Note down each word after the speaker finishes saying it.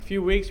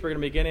few weeks, we're going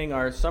to be beginning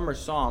our summer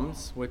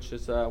Psalms, which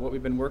is what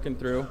we've been working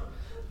through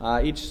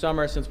each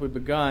summer since we've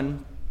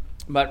begun.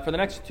 But for the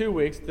next 2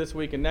 weeks, this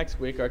week and next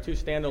week, our two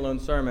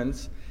standalone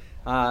sermons.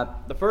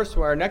 The first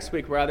one, or next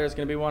week rather, is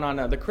going to be one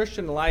on the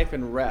Christian life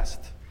and rest.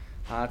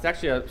 It's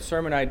actually a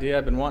sermon idea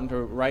I've been wanting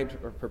to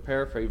write or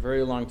prepare for a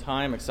very long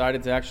time.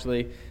 Excited to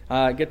actually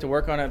get to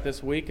work on it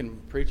this week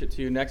and preach it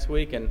to you next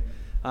week. And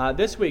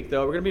this week,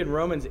 though, we're going to be in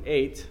Romans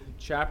 8,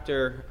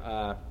 chapter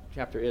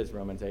is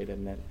Romans 8,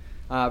 isn't it?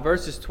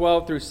 Verses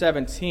 12 through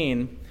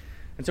 17.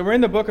 And so we're in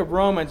the book of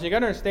Romans. You got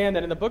to understand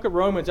that in the book of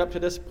Romans up to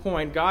this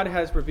point, God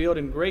has revealed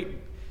in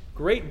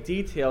great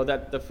detail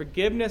that the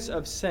forgiveness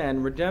of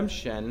sin,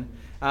 redemption,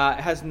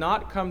 has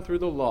not come through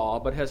the law,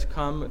 but has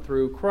come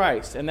through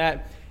Christ. And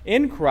that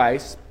in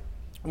Christ,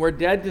 we are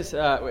dead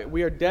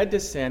to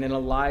sin and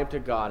alive to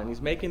God. And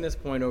he's making this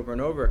point over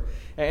and over.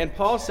 And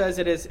Paul says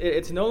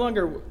it's no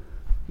longer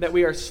that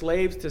we are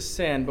slaves to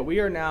sin, but we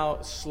are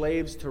now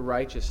slaves to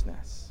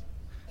righteousness.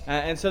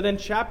 And so then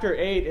chapter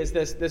 8 is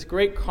this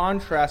great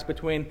contrast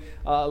between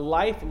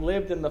life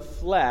lived in the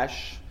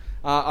flesh,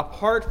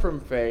 apart from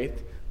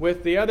faith,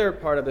 with the other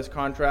part of this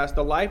contrast,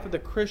 the life of the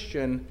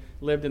Christian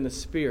lived in the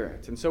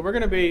Spirit. And so we're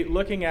going to be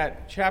looking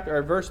at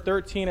verse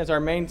 13 as our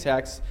main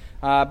text,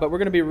 but we're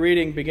going to be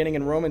reading beginning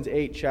in Romans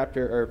 8,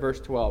 verse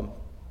 12.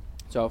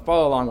 So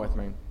follow along with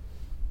me.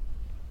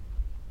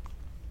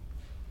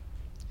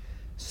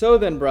 So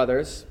then,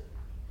 brothers,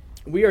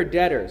 we are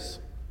debtors,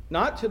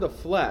 not to the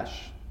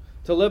flesh,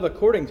 to live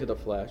according to the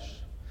flesh.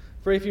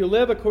 For if you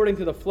live according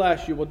to the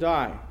flesh, you will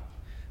die.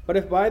 But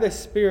if by the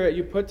Spirit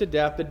you put to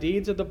death the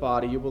deeds of the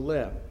body, you will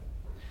live.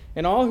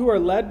 And all who are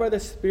led by the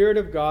Spirit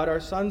of God are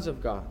sons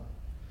of God.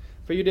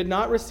 For you did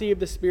not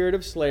receive the spirit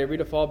of slavery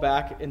to fall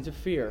back into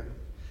fear,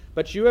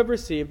 but you have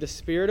received the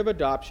Spirit of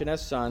adoption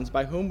as sons,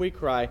 by whom we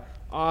cry,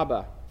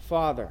 Abba,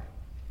 Father.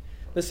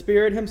 The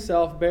Spirit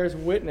himself bears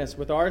witness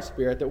with our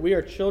spirit that we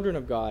are children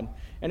of God,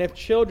 and if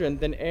children,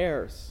 then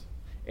heirs,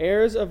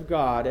 heirs of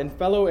God and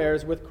fellow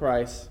heirs with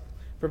Christ,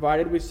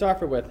 provided we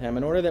suffer with him,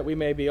 in order that we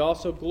may be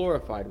also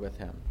glorified with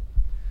him.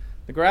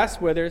 The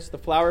grass withers, the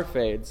flower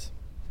fades.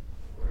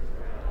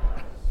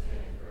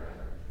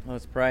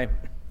 Let's pray.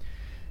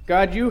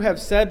 God, you have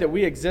said that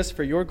we exist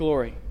for your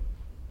glory.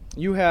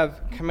 You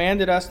have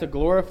commanded us to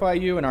glorify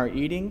you in our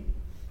eating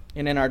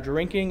and in our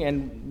drinking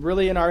and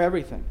really in our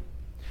everything.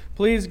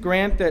 Please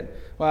grant that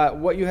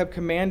what you have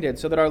commanded,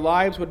 so that our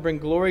lives would bring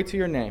glory to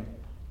your name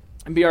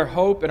and be our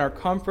hope and our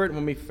comfort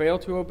when we fail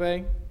to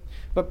obey.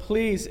 But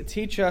please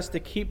teach us to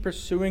keep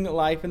pursuing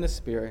life in the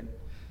Spirit.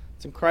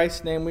 It's in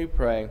Christ's name we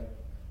pray.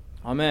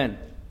 Amen.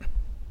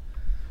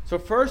 So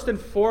first and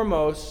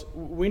foremost,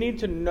 we need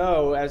to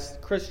know as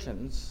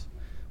Christians,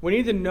 we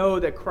need to know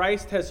that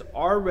Christ has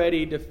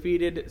already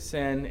defeated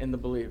sin in the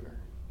believer.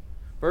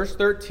 Verse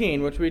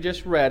 13, which we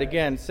just read,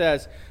 again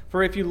says,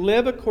 For if you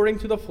live according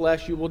to the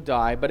flesh, you will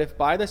die, but if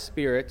by the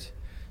Spirit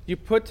you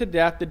put to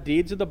death the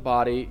deeds of the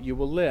body, you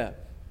will live.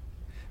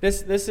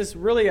 This is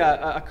really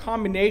a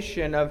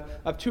combination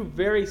of two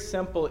very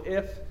simple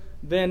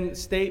if-then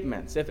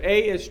statements. If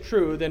A is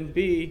true, then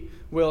B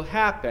will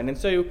happen. And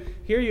so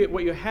here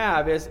what you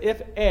have is,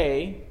 if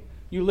A,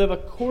 you live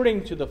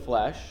according to the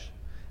flesh,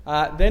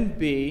 then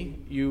B,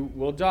 you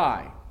will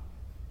die.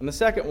 And the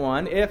second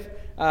one,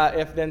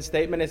 if-then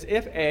statement is,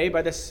 if A,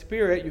 by the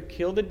Spirit you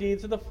kill the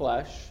deeds of the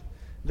flesh,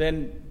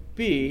 then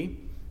B,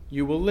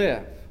 you will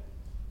live.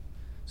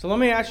 So let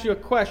me ask you a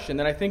question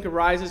that I think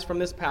arises from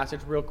this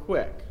passage real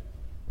quick.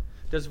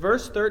 Does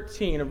verse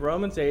 13 of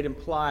Romans 8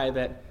 imply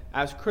that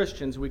as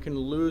Christians we can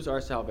lose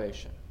our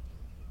salvation?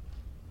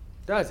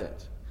 Does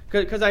it?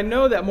 Because I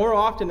know that more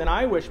often than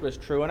I wish was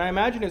true, and I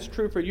imagine it's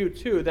true for you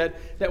too,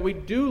 that we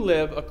do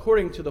live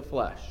according to the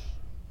flesh,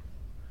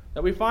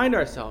 that we find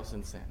ourselves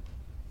in sin.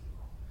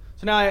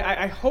 So now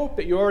I hope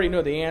that you already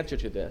know the answer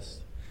to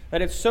this,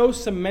 that it's so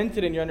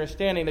cemented in your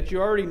understanding that you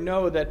already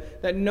know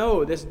that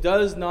no, this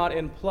does not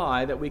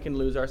imply that we can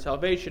lose our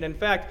salvation. In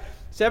fact,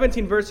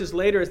 17 verses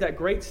later is that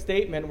great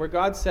statement where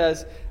God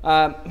says,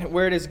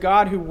 where it is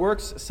God who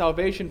works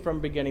salvation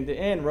from beginning to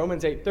end,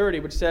 Romans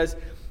 8:30, which says,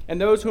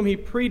 And those whom he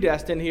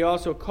predestined, he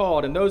also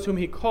called, and those whom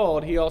he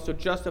called, he also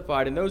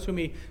justified, and those whom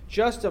he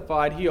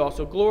justified, he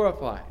also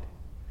glorified.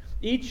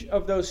 Each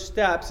of those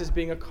steps is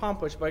being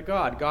accomplished by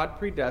God. God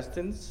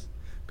predestines,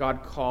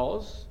 God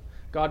calls,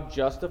 God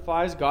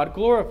justifies, God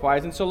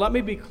glorifies. And so let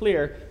me be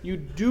clear, you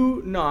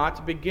do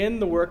not begin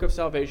the work of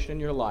salvation in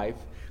your life,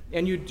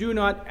 and you do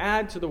not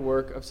add to the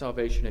work of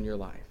salvation in your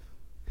life.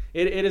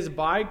 It is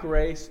by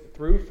grace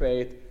through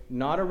faith,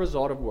 not a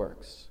result of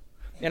works.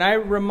 And I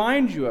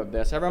remind you of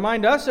this. I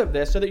remind us of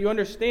this so that you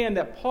understand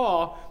that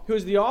Paul, who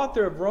is the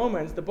author of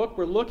Romans, the book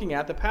we're looking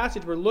at, the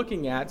passage we're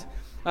looking at,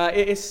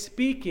 is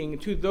speaking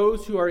to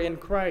those who are in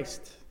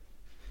Christ.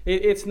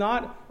 It's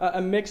not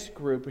a mixed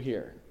group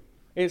here.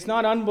 It's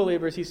not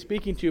unbelievers he's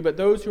speaking to, but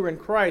those who are in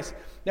Christ.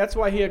 That's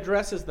why he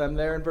addresses them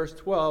there in verse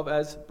 12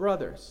 as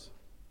brothers.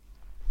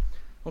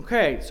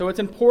 Okay, so it's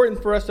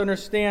important for us to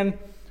understand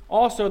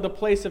also the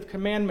place of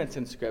commandments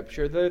in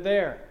Scripture. They're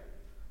there.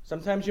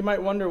 Sometimes you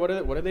might wonder, what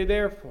are they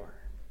there for?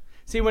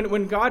 See,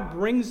 when God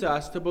brings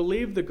us to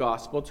believe the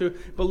gospel, to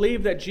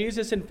believe that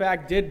Jesus in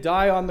fact did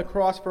die on the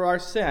cross for our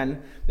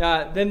sin,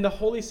 then the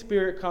Holy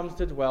Spirit comes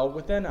to dwell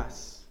within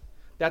us.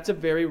 That's a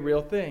very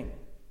real thing.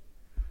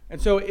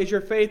 And so is your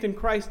faith in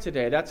Christ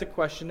today? That's a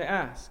question to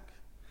ask.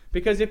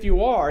 Because if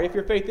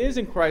your faith is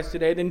in Christ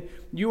today, then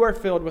you are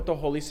filled with the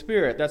Holy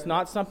Spirit. That's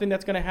not something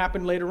that's going to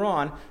happen later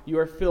on. You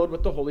are filled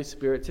with the Holy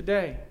Spirit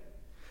today.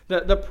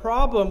 The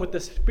problem with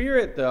the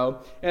Spirit, though,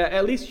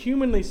 at least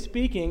humanly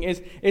speaking,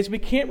 is we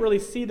can't really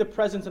see the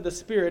presence of the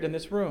Spirit in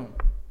this room.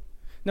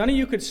 None of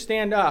you could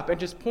stand up and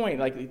just point,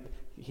 like,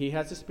 he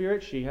has the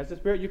Spirit, she has the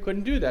Spirit. You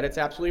couldn't do that. It's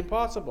absolutely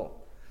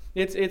impossible.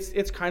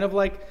 It's kind of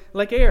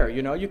like air,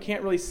 you know. You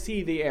can't really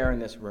see the air in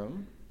this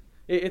room.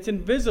 It's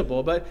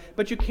invisible,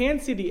 but you can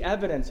see the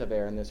evidence of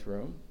air in this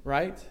room,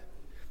 right?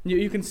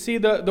 You can see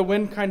the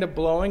wind kind of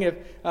blowing if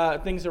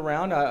things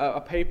around, a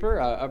paper,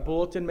 a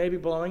bulletin maybe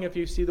blowing if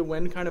you see the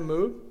wind kind of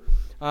move.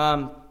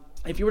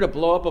 If you were to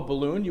blow up a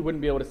balloon, you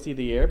wouldn't be able to see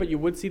the air, but you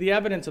would see the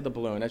evidence of the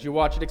balloon as you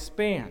watch it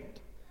expand.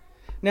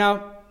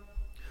 Now,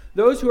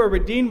 those who are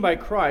redeemed by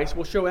Christ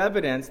will show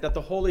evidence that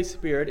the Holy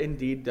Spirit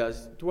indeed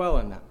does dwell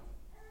in them.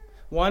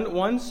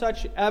 One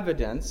such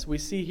evidence we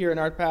see here in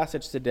our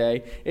passage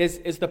today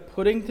is the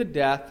putting to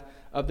death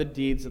of the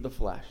deeds of the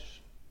flesh.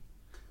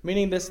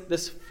 Meaning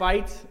this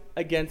fight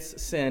against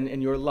sin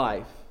in your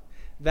life,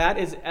 that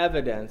is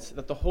evidence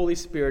that the Holy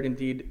Spirit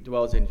indeed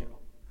dwells in you.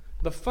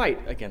 The fight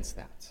against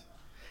that.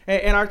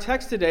 And our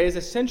text today is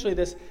essentially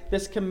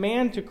this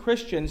command to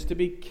Christians to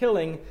be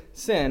killing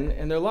sin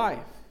in their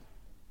life.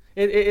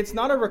 It's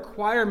not a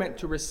requirement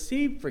to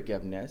receive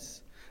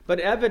forgiveness, but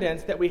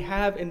evidence that we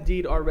have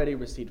indeed already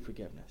received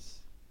forgiveness.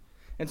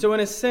 And so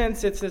in a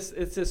sense, it's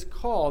this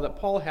call that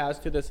Paul has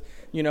to this,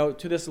 to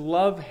this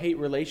love-hate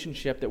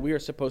relationship that we are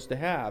supposed to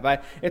have.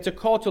 It's a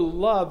call to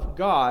love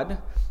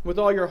God with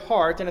all your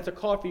heart, and it's a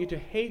call for you to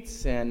hate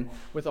sin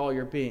with all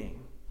your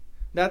being.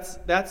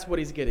 That's what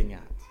he's getting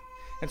at.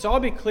 And so I'll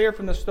be clear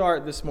from the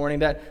start this morning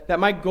that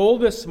my goal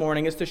this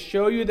morning is to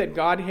show you that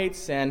God hates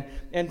sin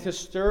and to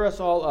stir us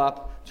all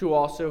up to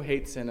also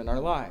hate sin in our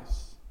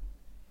lives.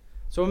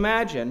 So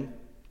imagine,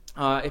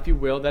 if you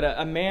will, that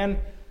a man...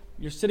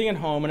 You're sitting at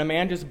home and a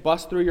man just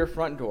busts through your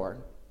front door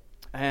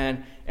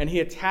and he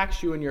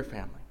attacks you and your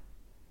family.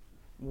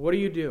 What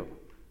do?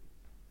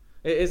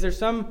 Is there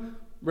some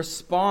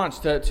response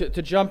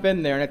to jump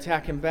in there and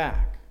attack him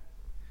back?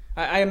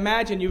 I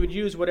imagine you would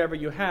use whatever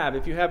you have.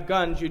 If you have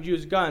guns, you'd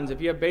use guns. If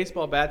you have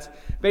baseball bats,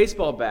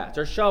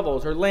 or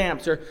shovels, or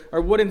lamps,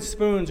 or wooden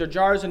spoons, or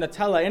jars of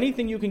Nutella,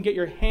 anything you can get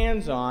your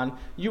hands on,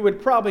 you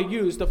would probably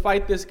use to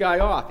fight this guy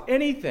off.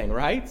 Anything,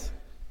 right?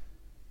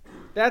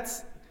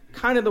 That's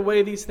kind of the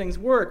way these things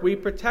work. We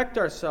protect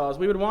ourselves.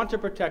 We would want to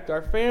protect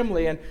our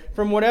family and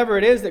from whatever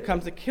it is that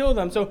comes to kill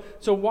them.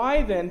 So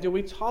why then do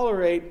we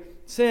tolerate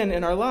sin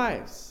in our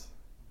lives?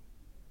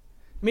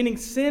 Meaning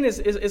sin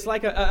is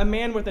like a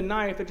man with a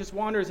knife that just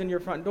wanders in your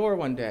front door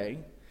one day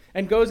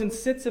and goes and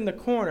sits in the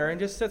corner and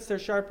just sits there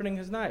sharpening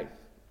his knife.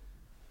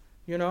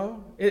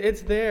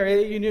 It's there.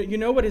 You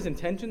know what his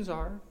intentions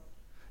are.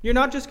 You're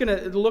not just going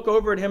to look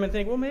over at him and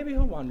think, well, maybe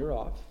he'll wander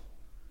off.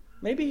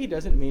 Maybe he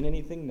doesn't mean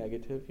anything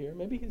negative here.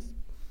 Maybe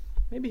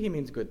he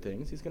means good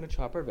things. He's going to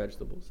chop our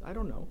vegetables. I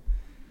don't know.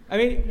 I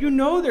mean,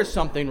 there's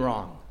something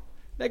wrong.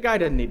 That guy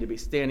doesn't need to be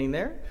standing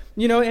there.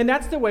 And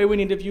that's the way we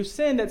need to view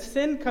sin, that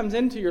sin comes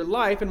into your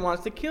life and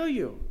wants to kill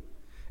you.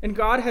 And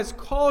God has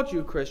called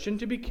you, Christian,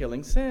 to be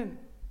killing sin.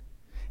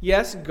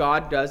 Yes,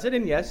 God does it,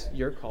 and yes,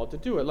 you're called to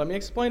do it. Let me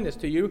explain this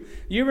to you.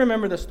 You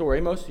remember the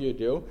story, most of you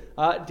do,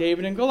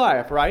 David and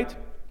Goliath, right?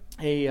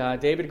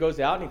 David goes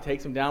out and he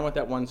takes him down with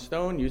that one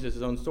stone, uses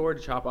his own sword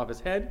to chop off his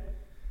head.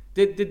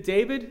 Did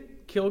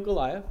David kill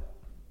Goliath?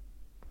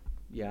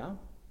 Yeah.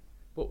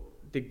 Well,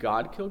 did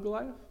God kill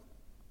Goliath?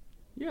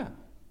 Yeah.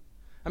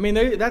 I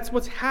mean, that's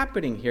what's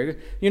happening here.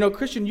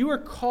 Christian, you are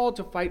called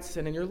to fight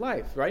sin in your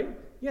life, right?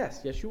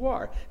 Yes, you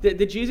are.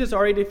 Did Jesus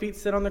already defeat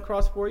sin on the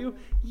cross for you?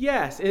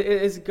 Yes.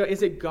 Is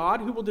it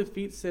God who will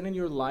defeat sin in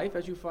your life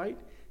as you fight?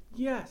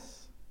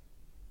 Yes.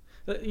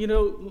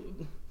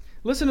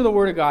 Listen to the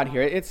word of God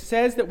here. It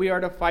says that we are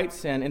to fight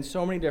sin in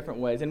so many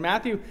different ways. In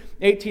Matthew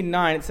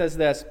 18:9, it says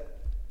this.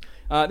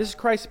 This is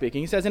Christ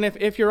speaking. He says, "And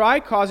if your eye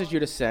causes you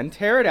to sin,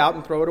 tear it out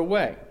and throw it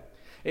away.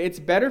 It's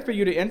better for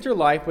you to enter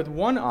life with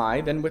one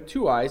eye than with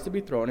two eyes to be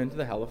thrown into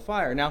the hell of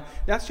fire." Now,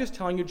 that's just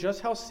telling you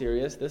just how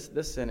serious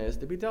this sin is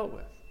to be dealt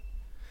with.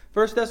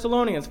 1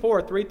 Thessalonians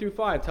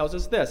 4:3-5 tells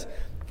us this.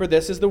 "For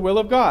this is the will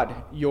of God,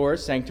 your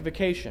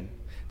sanctification,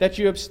 that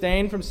you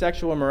abstain from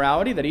sexual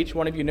immorality, that each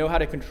one of you know how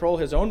to control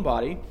his own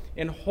body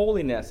in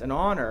holiness and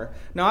honor,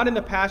 not in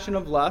the passion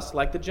of lust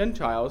like the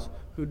Gentiles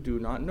who do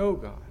not know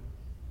God."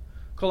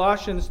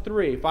 Colossians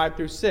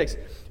 3:5-6,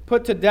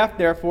 "Put to death,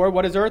 therefore,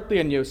 what is earthly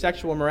in you,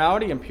 sexual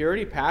immorality,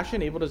 impurity,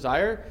 passion, evil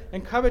desire,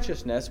 and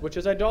covetousness, which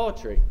is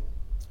idolatry.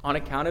 On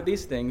account of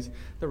these things,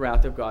 the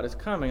wrath of God is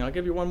coming." I'll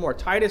give you one more.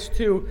 Titus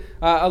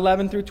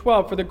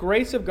 2:11-12, "For the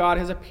grace of God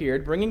has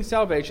appeared, bringing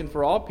salvation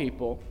for all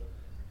people,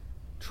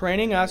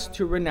 training us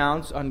to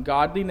renounce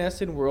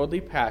ungodliness and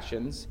worldly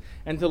passions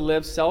and to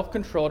live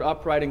self-controlled,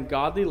 upright, and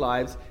godly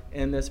lives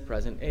in this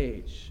present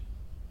age.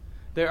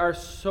 There are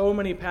so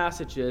many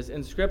passages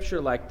in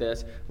Scripture like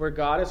this where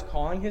God is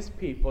calling his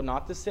people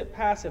not to sit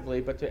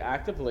passively, but to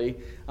actively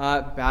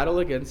battle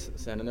against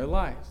sin in their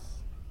lives.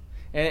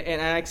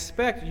 And I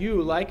expect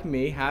you, like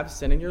me, have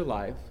sin in your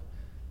life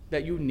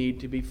that you need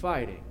to be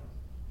fighting.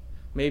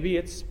 Maybe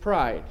it's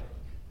pride,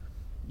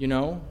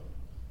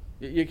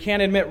 You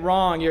can't admit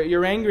wrong.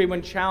 You're angry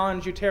when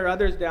challenged. You tear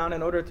others down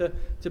in order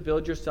to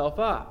build yourself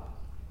up.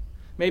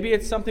 Maybe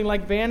it's something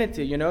like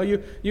vanity.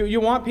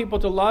 You want people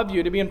to love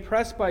you, to be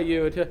impressed by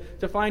you,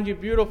 to find you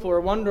beautiful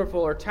or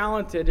wonderful or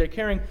talented. You're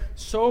caring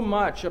so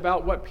much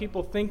about what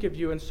people think of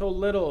you and so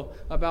little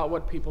about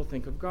what people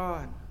think of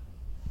God.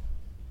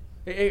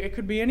 It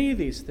could be any of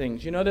these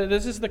things.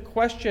 This is the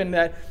question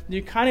that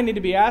you kind of need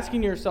to be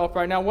asking yourself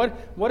right now.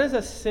 What is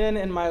a sin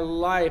in my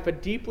life, a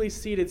deeply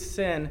seated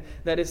sin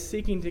that is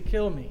seeking to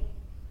kill me?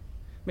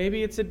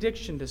 Maybe it's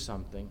addiction to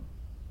something,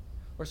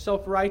 or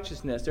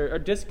self-righteousness, or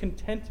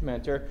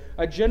discontentment, or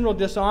a general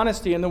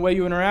dishonesty in the way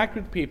you interact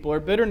with people, or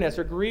bitterness,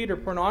 or greed, or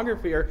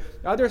pornography, or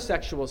other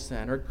sexual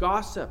sin, or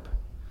gossip,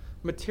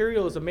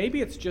 materialism.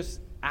 Maybe it's just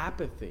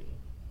apathy.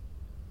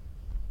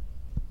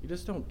 You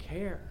just don't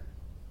care.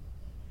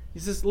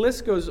 This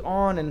list goes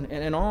on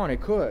and on. It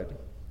could.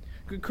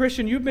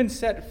 Christian, you've been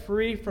set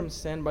free from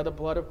sin by the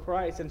blood of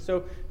Christ, and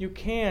so you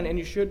can and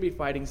you should be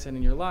fighting sin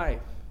in your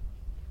life.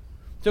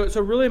 So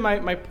really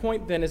my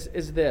point then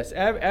is this.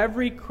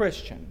 Every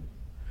Christian,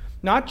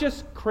 not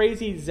just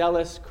crazy,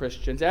 zealous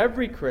Christians,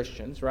 every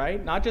Christians,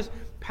 right? Not just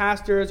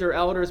pastors or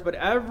elders, but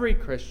every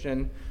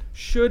Christian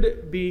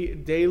should be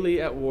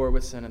daily at war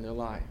with sin in their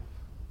life.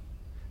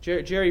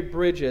 Jerry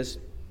Bridges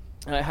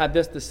had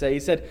this to say. He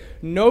said,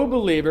 "No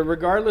believer,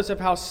 regardless of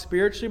how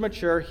spiritually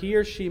mature he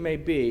or she may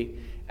be,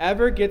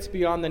 ever gets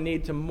beyond the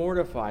need to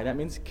mortify," that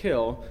means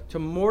kill, to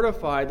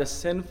mortify the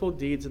sinful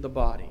deeds of the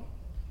body.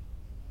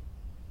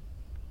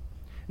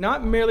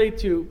 Not merely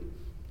to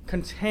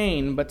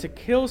contain, but to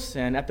kill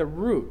sin at the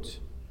root.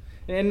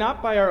 And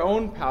not by our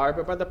own power,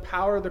 but by the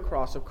power of the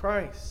cross of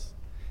Christ.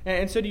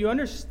 And so do you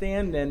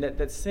understand then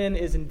that sin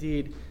is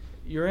indeed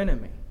your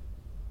enemy?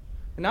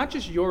 And not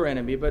just your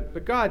enemy,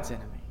 but God's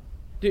enemy.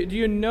 Do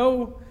you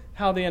know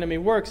how the enemy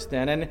works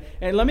then?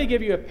 And let me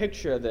give you a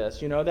picture of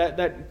this.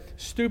 That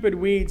stupid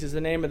weeds is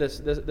the name of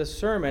this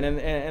sermon.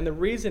 And the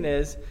reason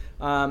is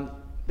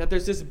that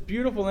there's this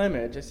beautiful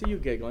image. I see you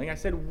giggling. I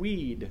said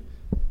weed.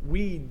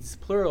 Weeds,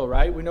 plural,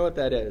 right? We know what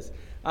that is.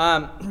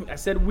 I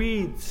said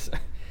weeds.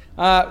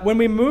 When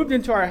we moved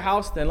into our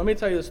house then, let me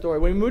tell you the story.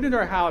 When we moved into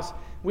our house,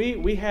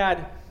 we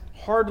had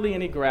hardly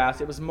any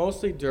grass. It was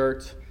mostly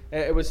dirt.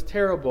 It was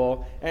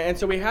terrible. And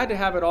so we had to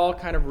have it all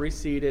kind of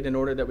reseeded in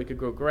order that we could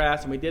grow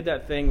grass. And we did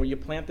that thing where you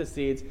plant the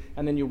seeds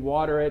and then you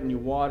water it and you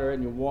water it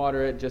and you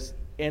water it just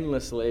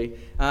endlessly.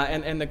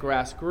 And the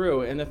grass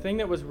grew. And the thing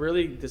that was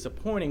really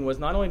disappointing was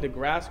not only did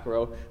grass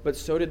grow, but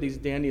so did these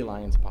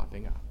dandelions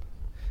popping up.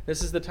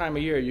 This is the time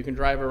of year you can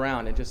drive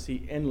around and just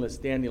see endless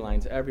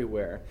dandelions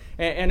everywhere.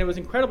 And it was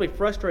incredibly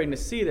frustrating to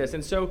see this.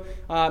 And so,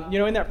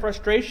 in that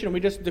frustration, we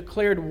just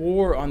declared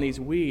war on these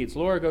weeds.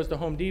 Laura goes to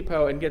Home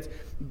Depot and gets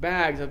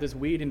bags of this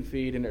weed and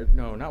feed.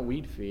 No, not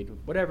weed feed.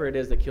 Whatever it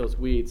is that kills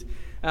weeds.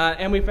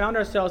 And we found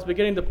ourselves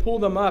beginning to pull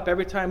them up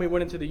every time we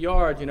went into the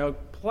yard.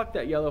 Pluck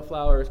that yellow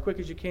flower as quick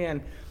as you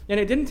can.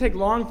 And it didn't take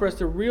long for us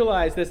to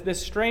realize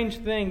this strange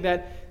thing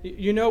that,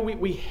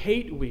 we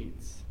hate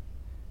weeds.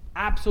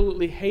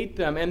 Absolutely hate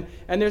them. And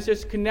there's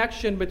this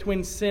connection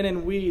between sin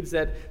and weeds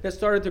that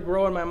started to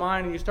grow in my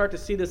mind, and you start to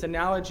see this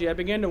analogy. I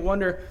began to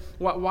wonder,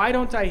 why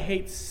don't I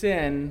hate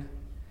sin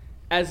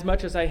as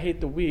much as I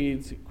hate the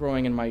weeds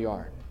growing in my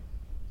yard?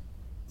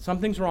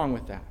 Something's wrong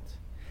with that.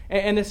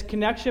 And this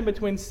connection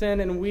between sin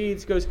and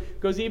weeds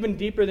goes even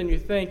deeper than you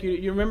think.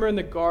 You remember in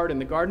the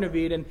Garden of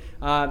Eden,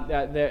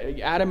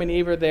 Adam and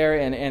Eve are there,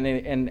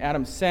 and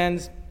Adam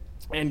sins.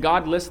 And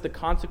God lists the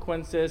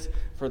consequences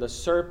for the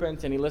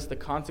serpent, and he lists the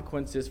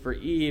consequences for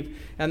Eve.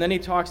 And then he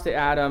talks to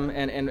Adam,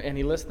 and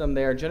he lists them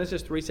there.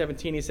 Genesis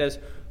 3:17, he says,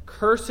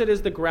 "Cursed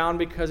is the ground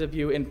because of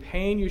you. In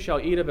pain you shall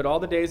eat of it all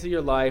the days of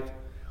your life.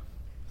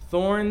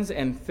 Thorns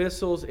and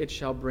thistles it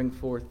shall bring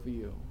forth for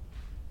you."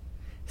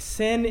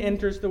 Sin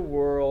enters the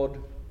world,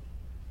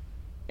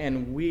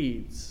 and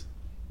weeds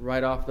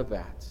right off the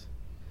bat.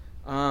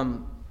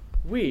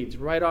 Weeds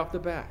right off the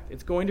bat.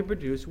 It's going to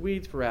produce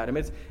weeds for Adam.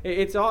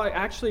 It's all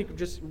actually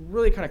just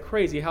really kind of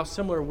crazy how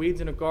similar weeds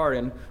in a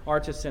garden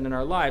are to sin in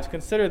our lives.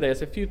 Consider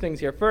this, a few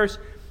things here. First,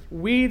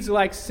 weeds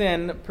like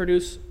sin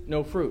produce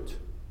no fruit.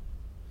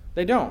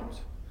 They don't.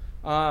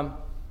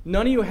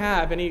 None of you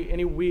have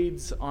any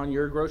weeds on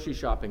your grocery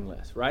shopping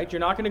list, right?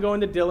 You're not going to go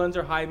into Dillon's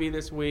or Hy-Vee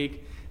this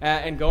week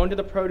and go into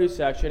the produce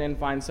section and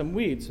find some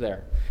weeds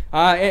there.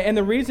 And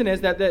the reason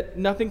is that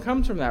nothing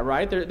comes from that,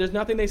 right? There's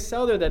nothing they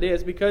sell there that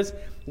is, because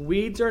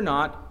weeds are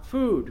not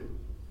food.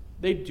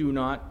 They do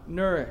not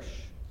nourish.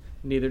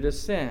 Neither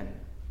does sin.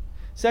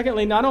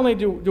 Secondly, not only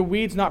do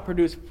weeds not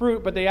produce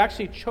fruit, but they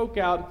actually choke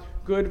out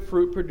good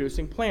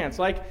fruit-producing plants.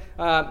 Like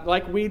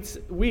weeds,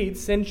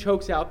 sin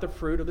chokes out the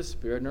fruit of the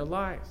Spirit in our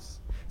lives.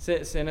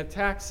 Sin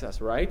attacks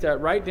us, right?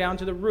 Right down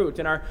to the root.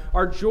 And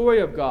our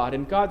joy of God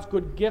and God's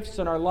good gifts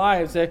in our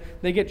lives,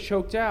 they get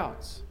choked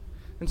out.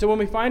 And so when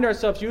we find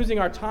ourselves using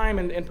our time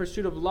in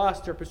pursuit of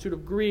lust or pursuit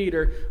of greed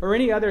or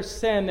any other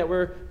sin that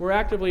we're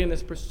actively in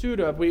this pursuit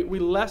of, we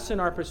lessen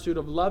our pursuit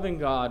of loving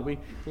God. We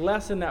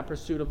lessen that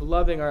pursuit of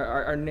loving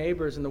our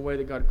neighbors in the way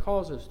that God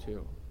calls us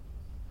to.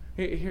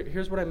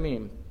 Here's what I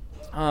mean.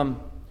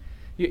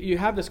 You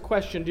have this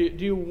question, do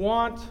you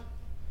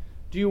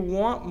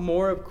want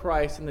more of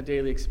Christ in the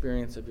daily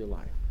experience of your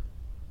life?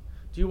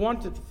 Do you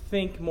want to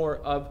think more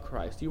of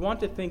Christ? Do you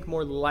want to think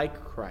more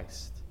like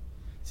Christ?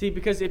 See,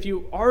 because if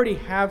you already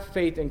have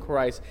faith in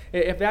Christ,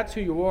 if that's who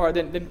you are,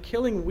 then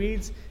killing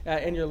weeds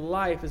in your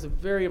life is a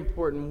very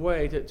important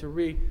way to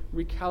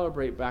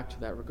recalibrate back to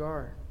that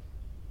regard.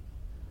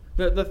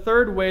 The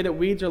third way that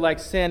weeds are like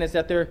sin is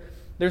that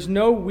there's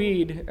no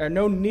weed or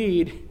no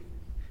need.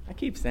 I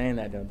keep saying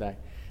that, don't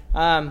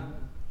I?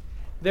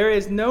 There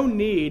is no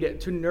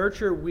need to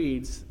nurture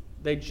weeds.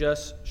 They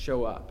just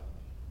show up.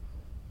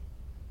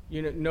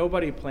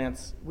 Nobody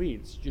plants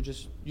weeds. You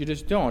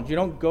just don't. You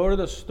don't go to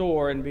the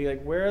store and be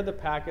like, where are the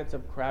packets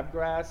of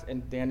crabgrass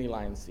and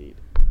dandelion seed?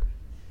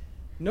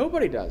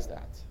 Nobody does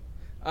that.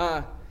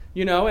 And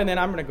then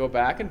I'm going to go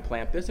back and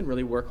plant this and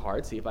really work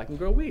hard, see if I can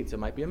grow weeds. It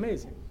might be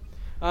amazing.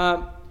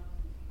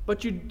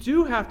 But you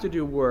do have to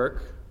do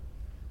work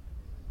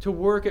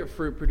at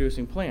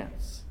fruit-producing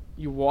plants.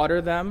 You water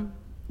them.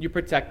 You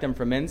protect them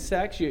from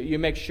insects. You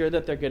make sure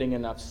that they're getting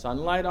enough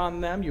sunlight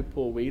on them. You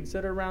pull weeds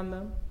that are around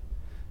them.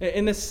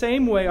 In the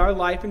same way, our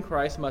life in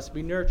Christ must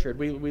be nurtured.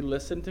 We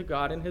listen to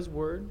God in His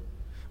Word.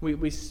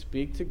 We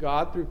speak to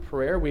God through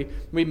prayer. We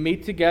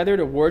meet together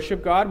to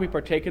worship God. We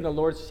partake in the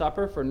Lord's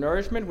Supper for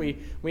nourishment. We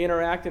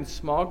interact in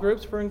small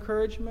groups for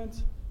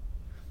encouragement.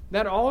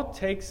 That all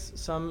takes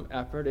some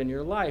effort in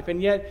your life.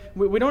 And yet,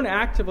 we don't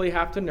actively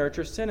have to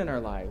nurture sin in our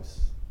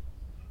lives.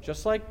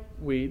 Just like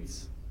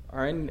weeds,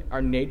 our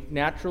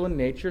natural in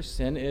nature,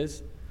 sin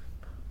is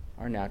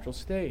our natural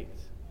state.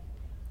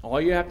 All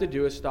you have to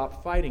do is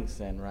stop fighting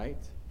sin, right?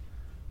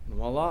 And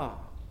voila,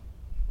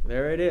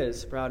 there it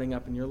is sprouting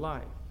up in your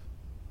life.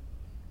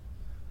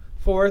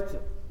 Fourth,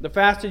 the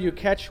faster you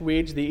catch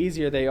weeds, the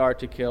easier they are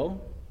to kill.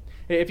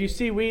 If you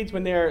see weeds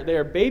when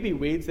they're baby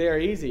weeds, they are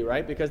easy,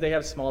 right? Because they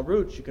have small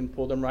roots. You can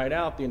pull them right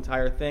out, the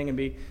entire thing, and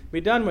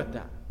be done with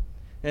them.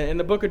 In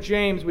the book of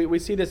James, we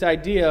see this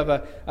idea of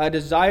a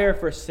desire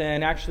for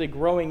sin actually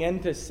growing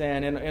into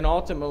sin and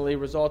ultimately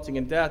resulting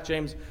in death.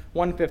 James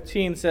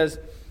 1:15 says,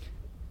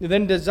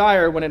 then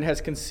desire, when it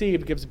has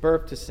conceived, gives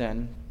birth to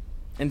sin.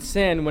 And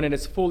sin, when it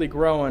is fully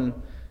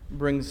grown,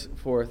 brings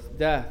forth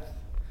death.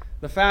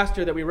 The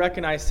faster that we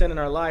recognize sin in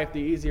our life, the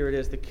easier it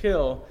is to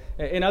kill.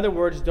 In other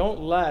words, don't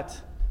let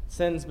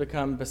sins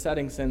become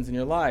besetting sins in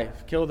your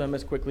life. Kill them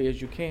as quickly as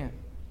you can.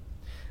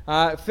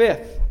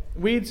 Fifth,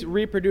 weeds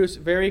reproduce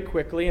very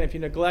quickly, and if you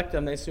neglect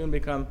them, they soon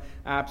become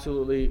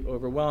absolutely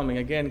overwhelming.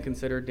 Again,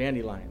 consider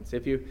dandelions.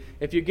 If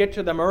you get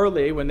to them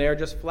early, when they're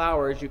just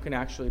flowers, you can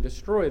actually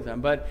destroy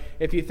them. But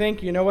if you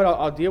think, you know what,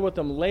 I'll deal with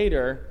them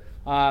later,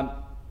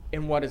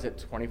 in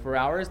 24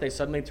 hours, they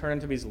suddenly turn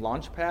into these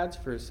launch pads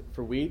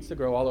for weeds to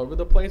grow all over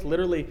the place,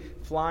 literally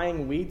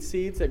flying weed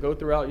seeds that go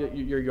throughout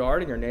your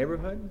yard and your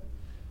neighborhood.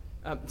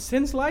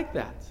 Sin's like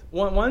that.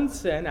 One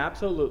sin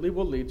absolutely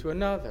will lead to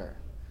another.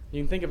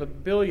 You can think of a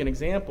billion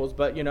examples,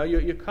 but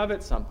you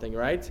covet something,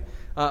 right?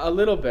 A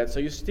little bit, so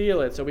you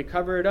steal it, so we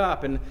cover it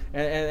up, and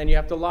you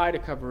have to lie to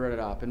cover it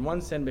up, and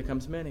one sin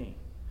becomes many.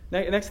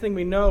 Next thing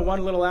we know,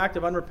 one little act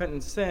of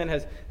unrepentant sin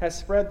has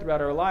spread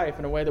throughout our life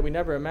in a way that we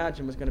never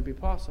imagined was going to be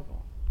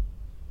possible.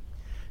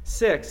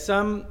 6,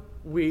 some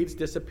weeds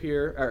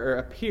disappear or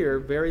appear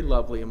very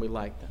lovely, and we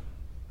like them.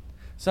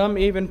 Some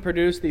even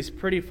produce these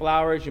pretty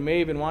flowers. You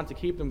may even want to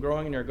keep them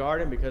growing in your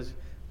garden because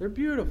they're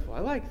beautiful. I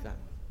like them.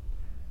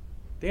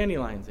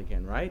 Dandelions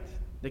again, right?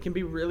 They can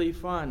be really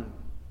fun.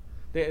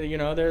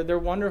 They're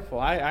wonderful.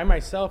 I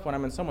myself, when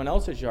I'm in someone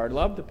else's yard,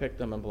 love to pick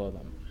them and blow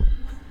them.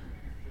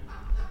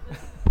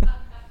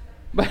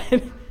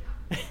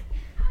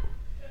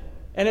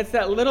 And it's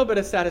that little bit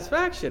of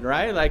satisfaction,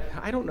 right? Like,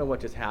 I don't know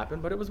what just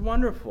happened, but it was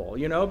wonderful,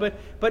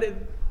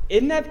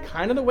 isn't that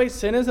kind of the way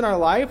sin is in our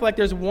life? Like,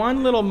 there's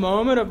one little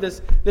moment of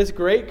this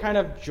great kind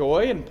of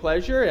joy and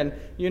pleasure, and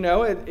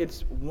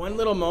it's one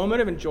little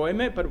moment of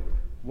enjoyment, but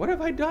what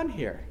have I done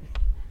here?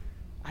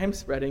 I'm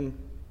spreading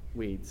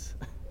weeds.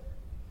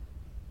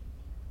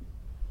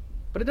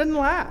 But it doesn't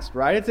last,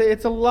 right?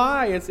 It's a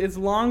lie. It's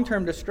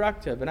long-term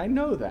destructive, and I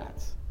know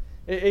that.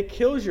 It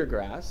kills your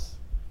grass.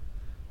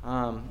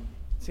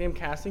 Sam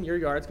Casting, your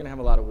yard's going to have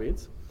a lot of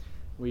weeds.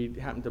 We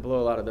happened to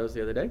blow a lot of those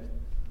the other day.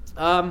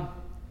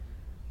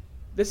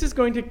 This is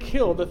going to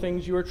kill the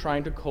things you are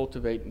trying to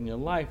cultivate in your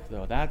life,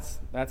 though. That's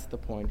the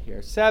point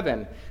here.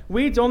 7,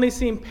 weeds only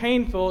seem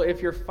painful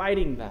if you're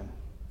fighting them.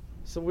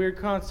 It's a weird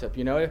concept,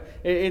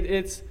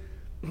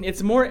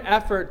 It's more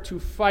effort to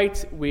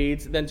fight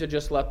weeds than to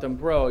just let them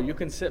grow. You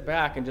can sit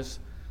back and just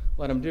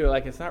let them do it.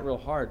 Like, it's not real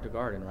hard to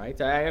garden, right?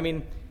 I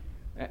mean,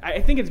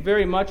 I think it's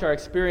very much our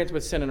experience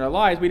with sin in our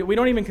lives. We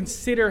don't even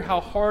consider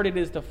how hard it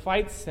is to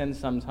fight sin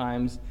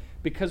sometimes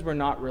because we're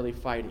not really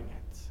fighting it.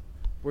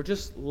 We're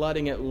just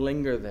letting it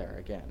linger there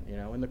again,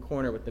 in the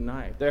corner with the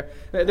knife.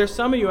 There's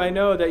some of you I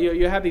know that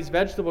you have these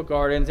vegetable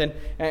gardens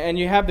and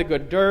you have the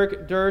good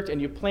dirt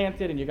and you plant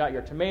it and you got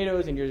your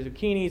tomatoes and your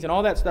zucchinis and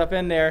all that stuff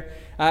in there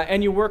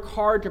and you work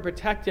hard to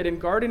protect it,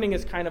 and gardening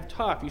is kind of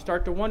tough. You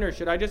start to wonder,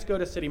 should I just go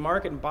to City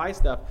Market and buy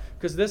stuff?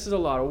 Because this is a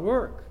lot of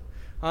work.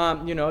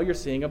 You're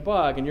seeing a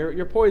bug and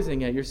you're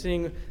poisoning it. You're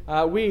seeing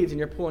weeds and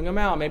you're pulling them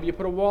out. Maybe you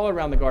put a wall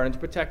around the garden to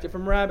protect it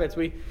from rabbits.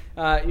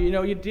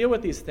 You deal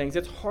with these things.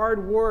 It's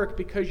hard work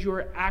because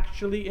you're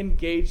actually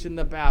engaged in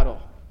the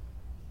battle.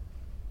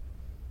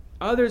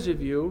 Others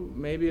of you,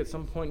 maybe at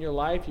some point in your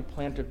life, you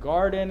plant a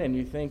garden and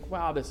you think,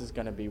 wow, this is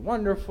going to be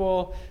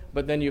wonderful.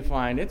 But then you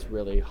find it's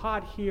really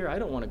hot here. I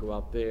don't want to go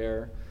out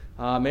there.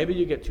 Maybe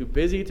you get too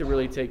busy to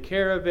really take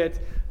care of it,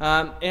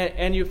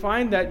 and you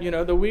find that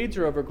the weeds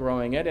are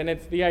overgrowing it. And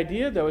it's the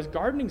idea, though, is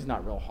gardening's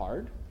not real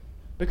hard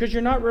because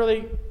you're not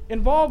really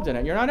involved in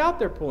it. You're not out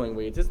there pulling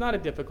weeds. It's not a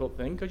difficult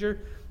thing because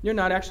you're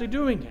not actually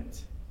doing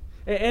it.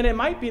 And it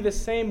might be the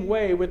same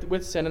way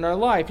with sin in our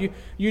life.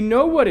 You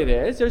know what it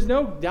is. There's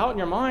no doubt in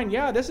your mind.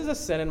 Yeah, this is a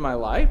sin in my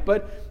life,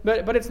 but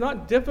it's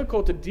not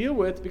difficult to deal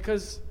with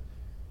because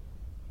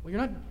you're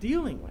not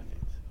dealing with it.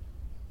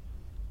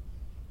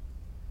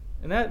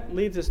 And that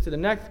leads us to the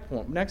next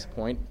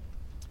point.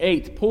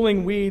 8,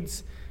 pulling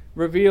weeds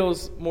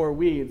reveals more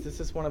weeds. This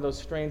is one of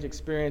those strange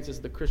experiences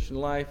of the Christian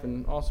life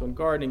and also in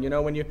gardening.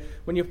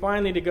 When you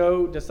finally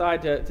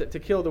decide to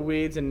kill the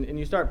weeds and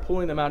you start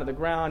pulling them out of the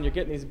ground, you're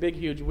getting these big,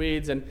 huge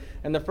weeds. And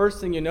the first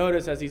thing you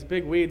notice as these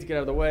big weeds get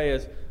out of the way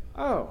is,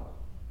 oh,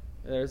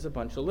 there's a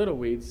bunch of little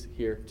weeds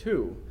here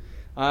too.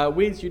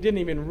 Weeds you didn't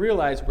even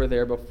realize were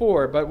there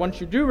before. But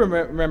once you do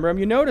remember them,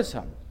 you notice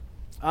them.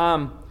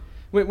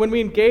 When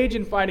we engage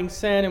in fighting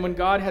sin and when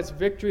God has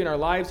victory in our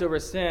lives over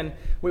sin,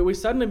 we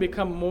suddenly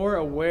become more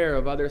aware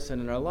of other sin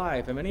in our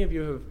life. And many of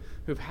you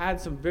who've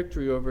had some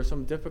victory over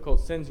some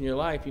difficult sins in your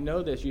life, you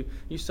know this.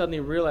 You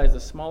suddenly realize the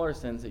smaller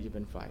sins that you've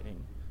been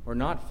fighting or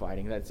not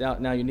fighting. That's out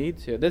now. You need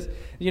to.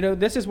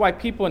 This is why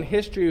people in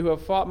history who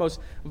have fought most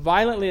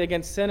violently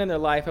against sin in their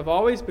life have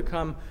always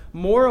become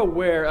more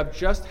aware of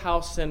just how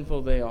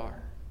sinful they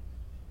are,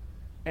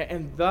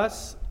 and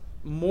thus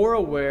more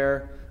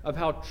aware of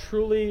how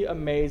truly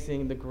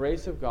amazing the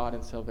grace of God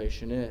and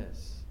salvation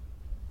is.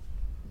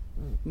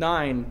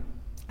 9,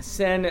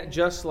 sin,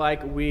 just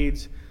like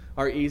weeds,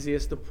 are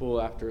easiest to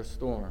pull after a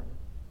storm.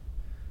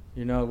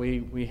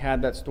 We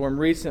had that storm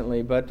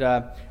recently, but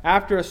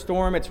after a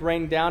storm, it's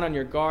rained down on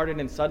your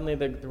garden, and suddenly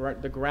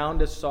the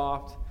ground is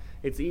soft.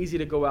 It's easy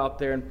to go out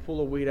there and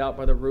pull a weed out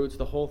by the roots.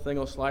 The whole thing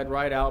will slide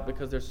right out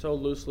because they're so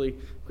loosely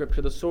gripped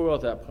to the soil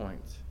at that point.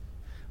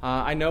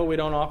 I know we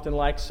don't often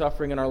like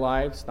suffering in our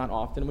lives. Not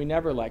often. We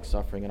never like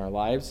suffering in our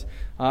lives.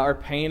 Or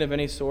pain of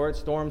any sort.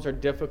 Storms are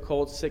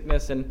difficult.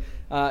 Sickness and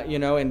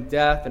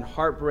death and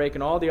heartbreak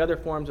and all the other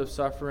forms of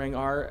suffering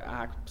are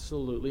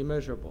absolutely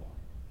miserable.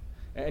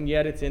 And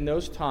yet it's in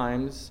those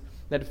times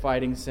that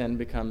fighting sin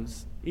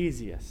becomes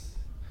easiest.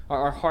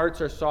 Our hearts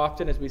are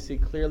softened as we see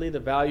clearly the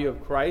value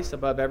of Christ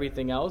above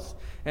everything else.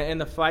 And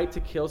the fight to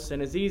kill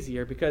sin is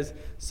easier because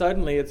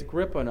suddenly its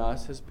grip on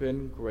us has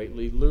been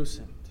greatly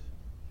loosened.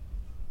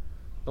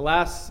 The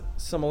last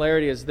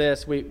similarity is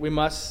this. We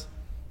must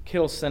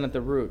kill sin at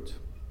the root.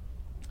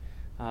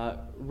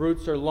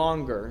 Roots are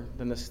longer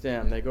than the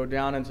stem. They go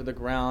down into the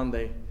ground.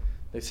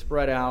 They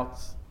spread out.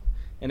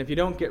 And if you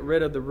don't get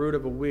rid of the root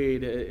of a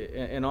weed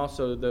and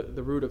also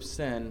the root of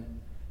sin,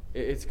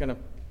 it's going to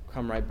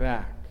come right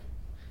back.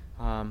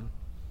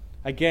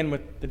 Again,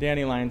 with the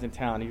dandelions in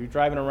town. If you're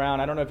driving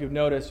around, I don't know if you've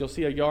noticed, you'll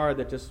see a yard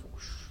that just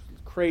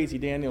crazy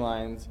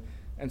dandelions,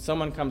 and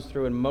someone comes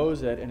through and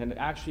mows it, and it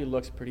actually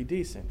looks pretty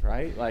decent,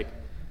 right? Like,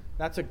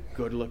 that's a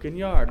good-looking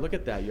yard. Look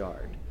at that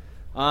yard.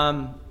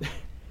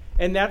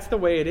 And that's the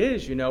way it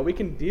is, We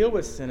can deal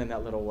with sin in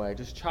that little way.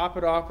 Just chop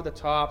it off at the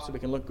top so we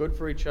can look good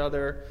for each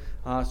other,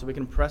 so we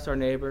can impress our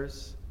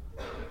neighbors.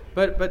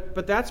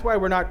 But that's why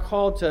we're not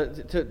called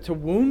to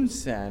wound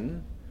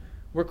sin.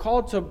 We're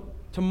called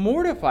to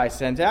mortify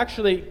sin, to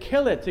actually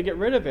kill it, to get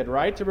rid of it,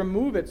 right? To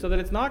remove it so that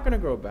it's not going to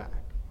grow back.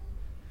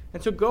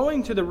 And so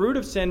going to the root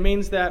of sin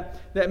means that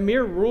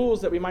mere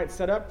rules that we might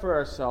set up for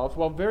ourselves,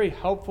 while very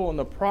helpful in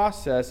the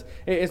process,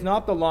 is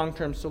not the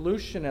long-term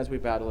solution as we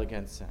battle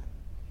against sin.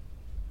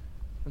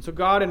 And so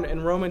God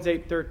in Romans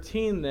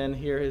 8:13 then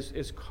here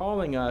is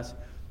calling us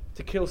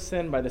to kill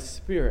sin by the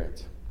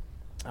Spirit.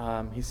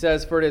 He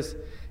says, "For it is,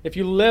 if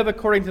you live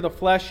according to the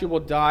flesh, you will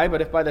die,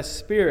 but if by the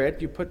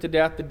Spirit you put to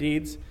death the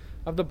deeds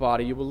of the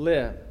body, you will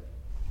live."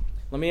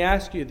 Let me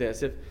ask you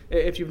this.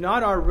 If you've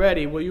not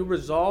already, will you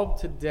resolve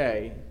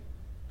today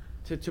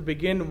to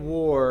begin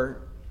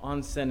war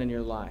on sin in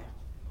your life?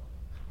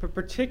 But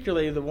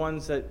particularly the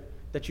ones that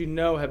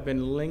have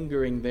been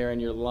lingering there in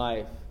your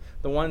life.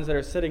 The ones that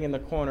are sitting in the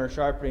corner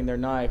sharpening their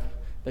knife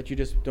that you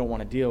just don't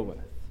want to deal with.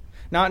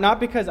 Not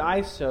because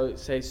I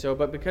say so,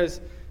 but because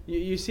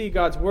you see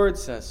God's word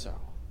says so?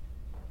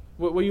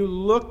 Will you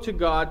look to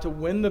God to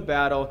win the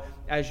battle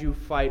as you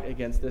fight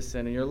against this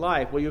sin in your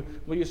life? Will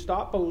you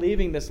stop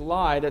believing this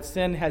lie that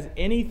sin has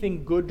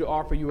anything good to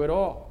offer you at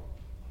all?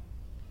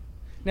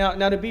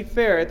 Now, to be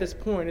fair, at this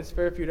point, it's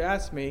fair for you to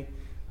ask me,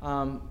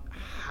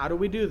 how do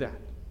we do that?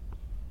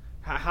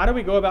 How do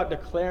we go about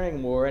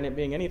declaring war and it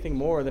being anything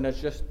more than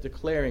it's just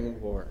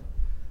declaring war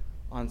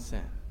on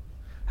sin?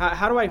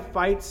 How do I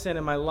fight sin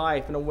in my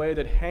life in a way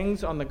that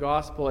hangs on the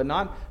gospel and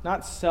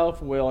not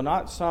self-will,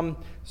 not some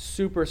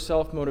super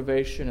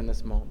self-motivation in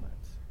this moment?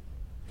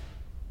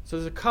 So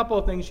there's a couple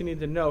of things you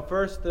need to know.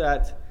 First,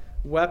 that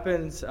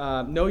weapons,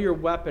 know your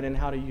weapon and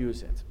how to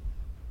use it.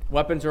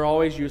 Weapons are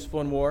always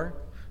useful in war.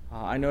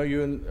 I know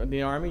you in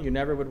the Army, you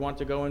never would want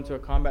to go into a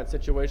combat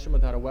situation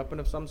without a weapon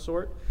of some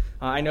sort.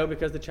 I know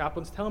because the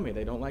chaplains tell me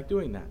they don't like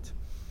doing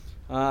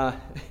that.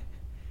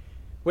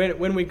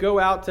 When we go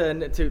out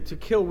to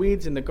kill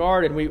weeds in the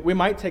garden, we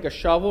might take a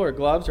shovel or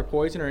gloves or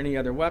poison or any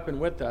other weapon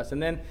with us.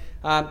 And then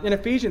in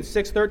Ephesians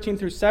 6:13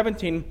 through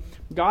 17,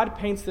 God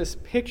paints this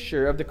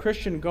picture of the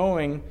Christian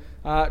going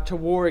to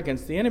war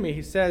against the enemy.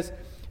 He says,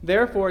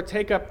 "Therefore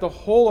take up the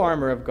whole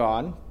armor of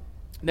God,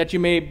 that you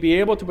may be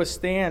able to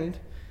withstand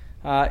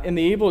in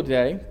the evil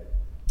day,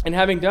 and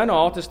having done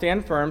all, to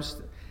stand firm.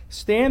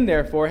 Stand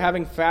therefore,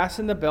 having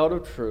fastened the belt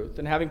of truth,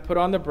 and having put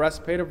on the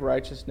breastplate of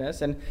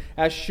righteousness, and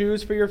as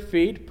shoes for your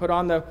feet, put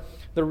on the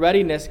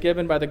readiness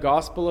given by the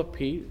gospel of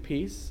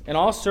peace. In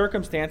all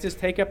circumstances,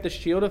 take up the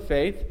shield of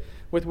faith,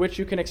 with which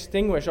you can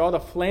extinguish all the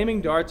flaming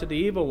darts of the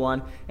evil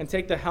one, and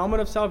take the helmet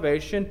of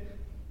salvation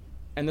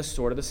and the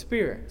sword of the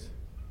Spirit."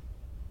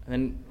 And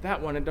then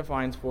that one it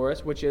defines for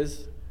us, which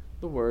is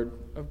the Word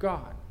of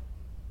God.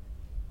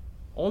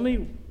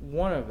 Only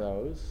one of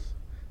those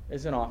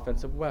is an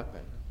offensive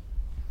weapon.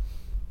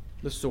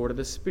 The sword of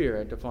the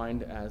Spirit,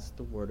 defined as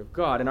the Word of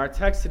God. In our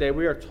text today,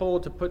 we are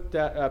told to put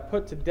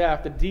to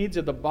death the deeds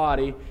of the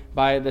body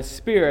by the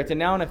Spirit. And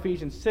now in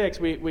Ephesians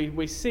 6,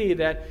 we see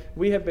that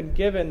we have been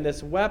given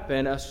this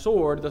weapon, a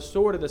sword, the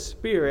sword of the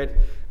Spirit.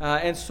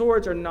 And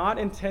swords are not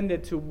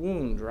intended to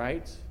wound,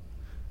 right?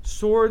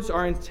 Swords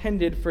are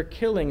intended for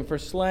killing, for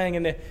slaying.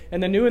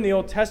 In the New and the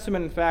Old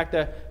Testament, in fact,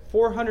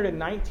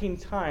 419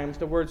 times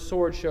the word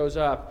sword shows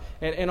up.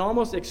 And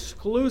almost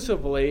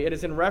exclusively it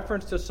is in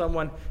reference to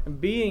someone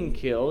being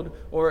killed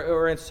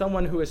or in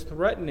someone who is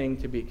threatening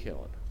to be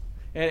killed.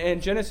 And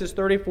in Genesis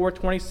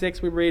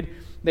 34:26 we read,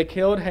 "They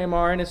killed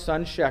Hamor and his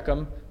son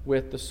Shechem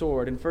with the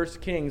sword." In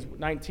 1 Kings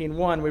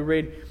 19:1 we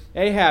read,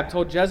 "Ahab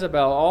told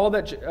Jezebel all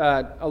that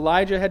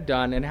Elijah had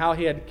done and how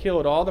he had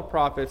killed all the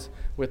prophets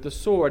with the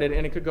sword."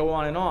 And it could go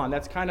on and on.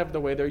 That's kind of the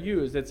way they're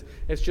used.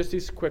 It's just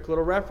these quick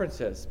little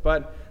references.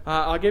 But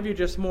I'll give you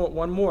just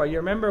one more. You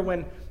remember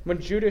when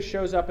Judas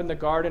shows up in the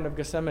Garden of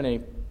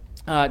Gethsemane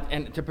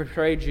and to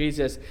portray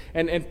Jesus,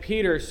 and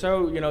Peter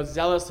so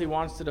zealously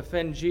wants to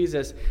defend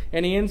Jesus,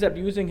 and he ends up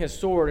using his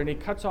sword and he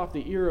cuts off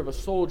the ear of a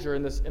soldier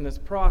in this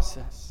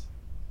process.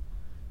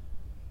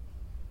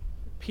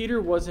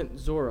 Peter wasn't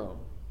Zorro,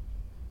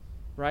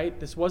 right?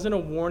 This wasn't a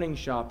warning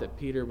shot that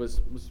Peter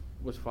was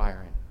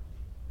firing.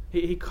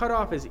 He cut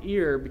off his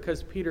ear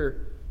because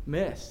Peter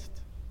missed.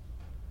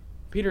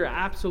 Peter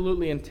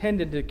absolutely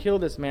intended to kill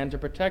this man to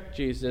protect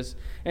Jesus.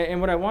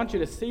 And what I want you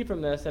to see from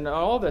this, and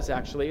all this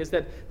actually, is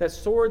that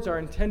swords are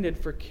intended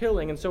for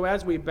killing. And so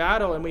as we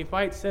battle and we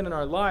fight sin in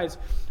our lives,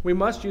 we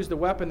must use the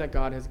weapon that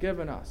God has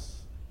given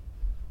us,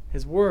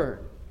 His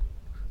Word.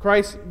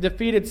 Christ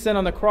defeated sin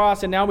on the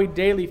cross, and now we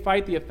daily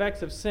fight the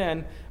effects of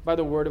sin by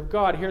the Word of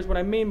God. Here's what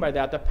I mean by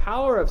that. The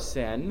power of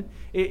sin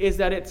is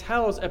that it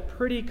tells a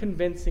pretty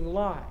convincing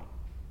lie.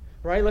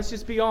 Right? Let's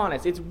just be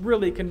honest. It's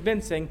really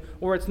convincing,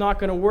 or it's not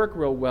going to work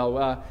real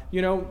well.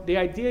 The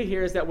idea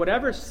here is that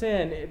whatever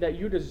sin that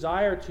you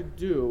desire to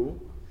do,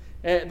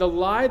 the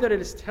lie that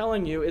it is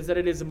telling you is that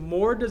it is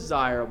more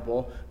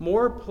desirable,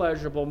 more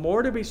pleasurable,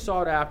 more to be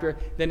sought after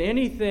than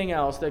anything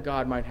else that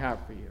God might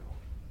have for you.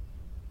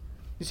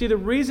 You see, the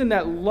reason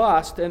that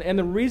lust and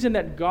the reason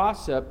that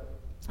gossip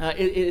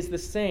is the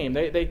same.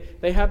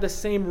 They have the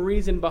same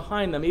reason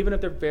behind them, even if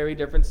they're very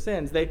different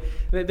sins.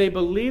 They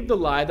believe the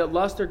lie that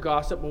lust or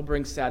gossip will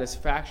bring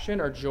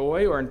satisfaction or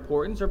joy or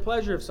importance or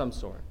pleasure of some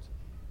sort.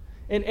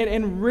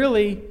 And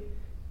really,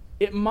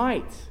 it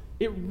might.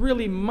 It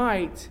really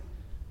might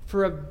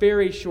for a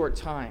very short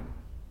time.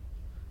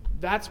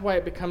 That's why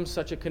it becomes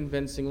such a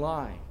convincing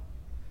lie.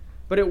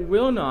 But it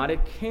will not,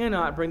 it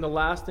cannot bring the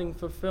lasting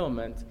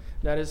fulfillment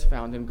that is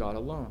found in God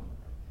alone.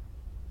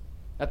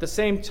 At the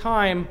same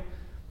time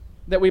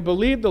that we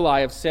believe the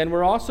lie of sin,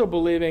 we're also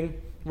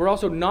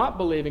not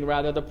believing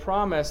the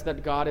promise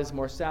that God is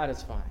more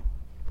satisfying.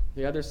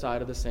 The other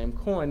side of the same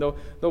coin. Though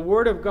the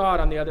Word of God,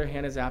 on the other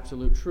hand, is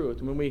absolute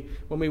truth. When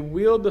we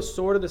wield the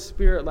sword of the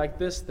Spirit like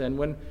this, then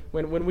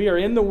when we are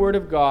in the Word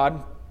of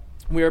God,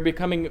 we are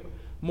becoming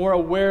more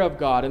aware of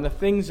God and the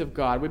things of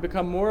God. We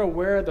become more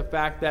aware of the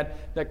fact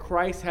that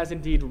Christ has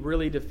indeed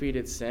really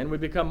defeated sin. We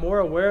become more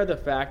aware of the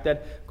fact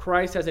that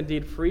Christ has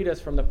indeed freed us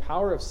from the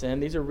power of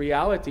sin. These are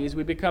realities.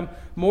 We become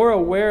more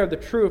aware of the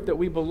truth that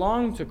we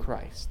belong to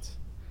Christ.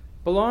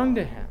 belong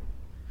to him.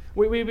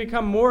 We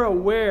become more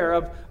aware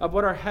of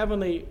what our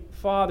Heavenly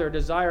Father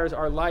desires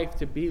our life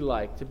to be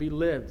like, to be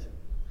lived.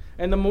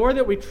 And the more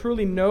that we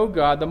truly know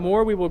God, the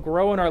more we will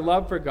grow in our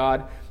love for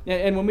God.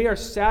 And when we are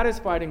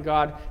satisfied in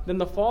God, then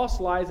the false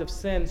lies of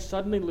sin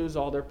suddenly lose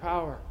all their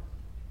power.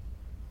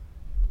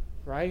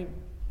 Right?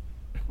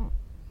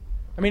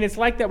 I mean, it's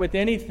like that with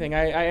anything.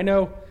 I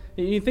know,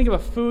 you think of a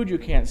food you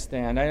can't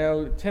stand. I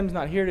know Tim's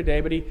not here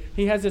today, but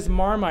he has this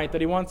Marmite that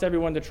he wants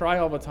everyone to try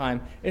all the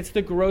time. It's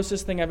the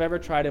grossest thing I've ever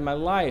tried in my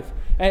life.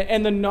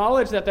 And the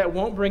knowledge that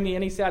won't bring me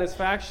any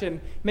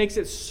satisfaction makes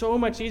it so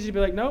much easier to be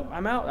like, nope,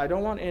 I'm out. I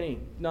don't want any.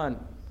 None.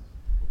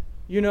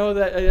 You know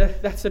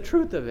that that's the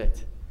truth of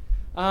it.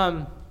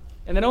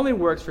 And that only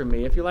works for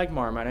me. If you like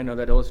Marmite, I know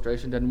that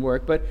illustration doesn't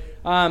work, but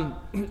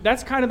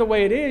that's kind of the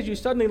way it is. You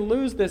suddenly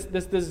lose this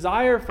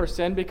desire for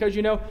sin because,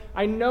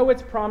 I know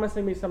it's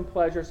promising me some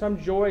pleasure, some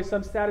joy,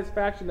 some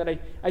satisfaction that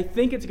I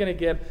think it's going to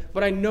give,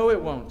 but I know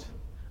it won't.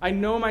 I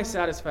know my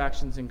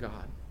satisfaction's in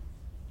God.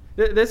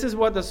 This is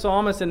what the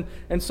psalmist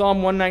in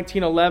Psalm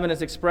 119:11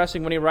 is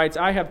expressing when he writes,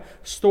 I have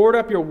stored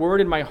up your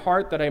word in my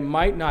heart that I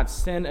might not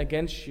sin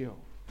against you.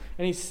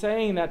 And he's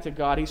saying that to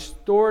God. He's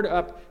stored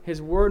up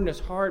his word in his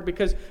heart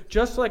because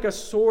just like a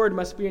sword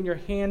must be in your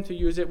hand to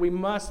use it, we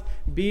must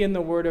be in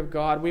the word of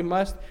God. We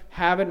must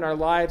have it in our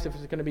lives if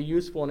it's going to be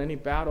useful in any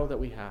battle that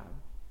we have.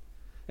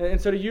 And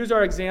so to use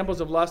our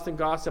examples of lust and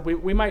gossip,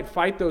 we might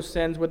fight those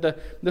sins with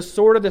the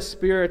sword of the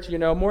Spirit,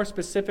 more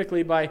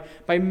specifically by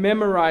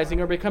memorizing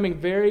or becoming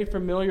very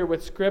familiar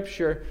with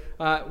Scripture,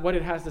 what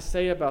it has to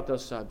say about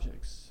those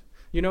subjects.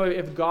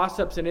 If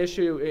gossip's an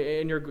issue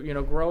in your,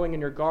 growing in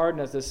your garden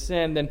as a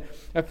sin, then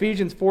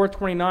Ephesians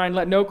 4:29,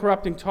 let no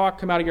corrupting talk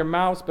come out of your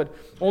mouths, but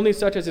only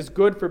such as is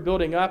good for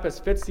building up, as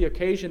fits the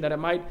occasion, that it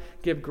might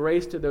give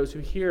grace to those who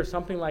hear.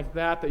 Something like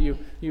that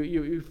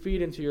you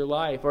feed into your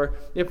life. Or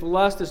if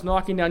lust is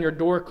knocking down your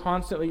door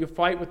constantly, you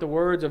fight with the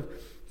words of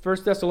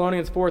 1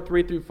 Thessalonians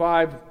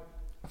 4:3-5.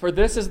 For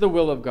this is the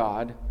will of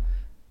God,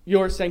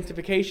 your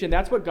sanctification.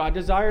 That's what God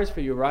desires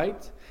for you,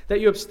 right? That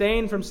you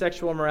abstain from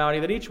sexual immorality,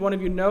 that each one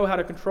of you know how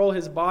to control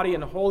his body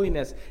in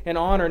holiness and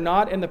honor,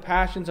 not in the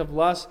passions of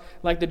lust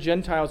like the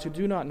Gentiles who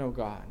do not know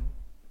God.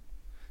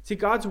 See,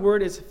 God's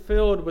word is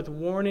filled with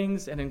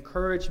warnings and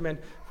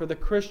encouragement for the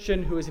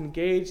Christian who is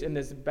engaged in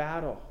this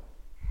battle.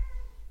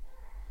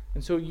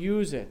 And so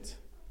use it.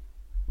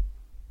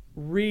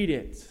 Read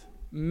it.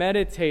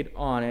 Meditate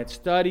on it.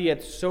 Study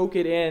it. Soak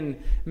it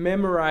in.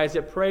 Memorize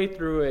it. Pray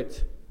through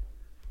it.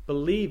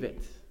 Believe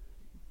it.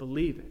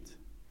 Believe it.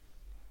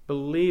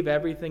 Believe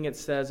everything it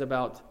says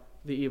about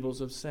the evils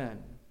of sin.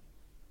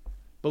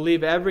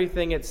 Believe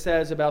everything it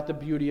says about the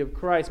beauty of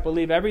Christ.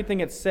 Believe everything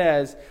it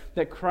says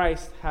that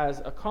Christ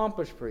has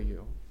accomplished for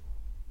you.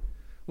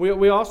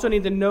 We also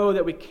need to know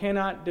that we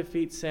cannot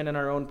defeat sin in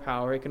our own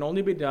power. It can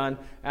only be done,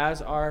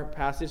 as our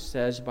passage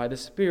says, by the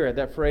Spirit.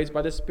 That phrase,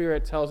 by the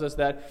Spirit, tells us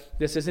that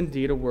this is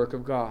indeed a work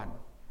of God.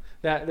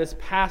 That this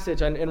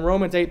passage in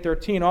Romans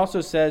 8:13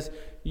 also says,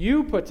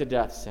 you put to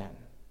death sin.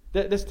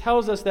 This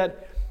tells us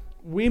that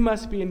we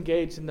must be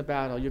engaged in the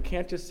battle. You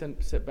can't just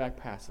sit back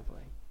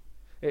passively.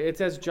 It's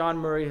as John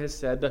Murray has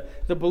said,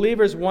 the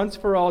believer's once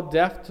for all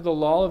death to the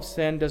law of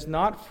sin does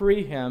not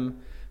free him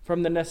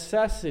from the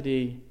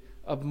necessity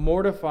of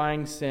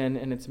mortifying sin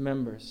in its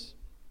members.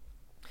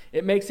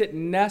 It makes it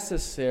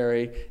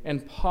necessary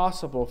and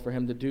possible for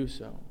him to do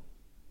so.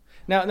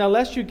 Now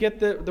lest you get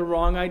the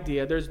wrong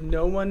idea, there's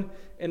no one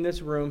in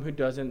this room who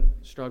doesn't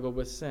struggle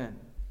with sin.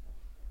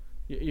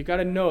 You got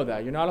to know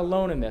that. You're not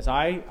alone in this.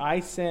 I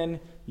sin,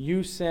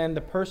 you sin,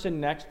 the person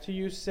next to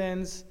you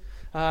sins.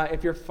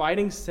 If you're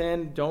fighting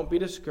sin, don't be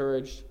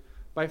discouraged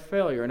by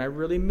failure. And I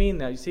really mean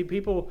that. You see,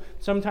 people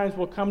sometimes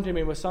will come to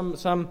me with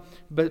some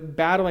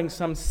battling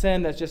some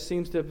sin that just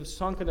seems to have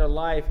sunk in their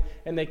life,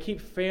 and they keep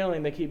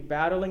failing. They keep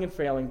battling and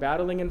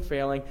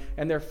failing,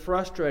 and they're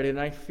frustrated, and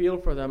I feel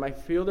for them. I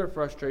feel their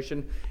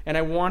frustration, and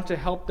I want to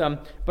help them,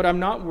 but I'm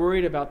not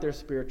worried about their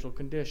spiritual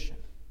condition.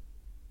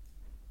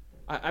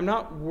 I'm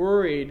not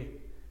worried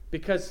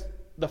because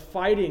the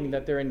fighting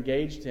that they're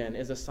engaged in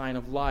is a sign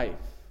of life.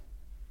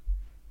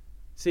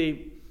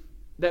 See,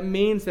 that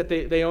means that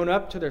they own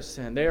up to their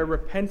sin. They are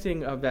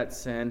repenting of that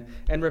sin,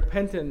 and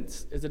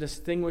repentance is a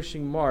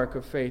distinguishing mark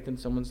of faith in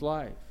someone's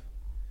life.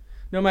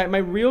 No, my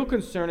real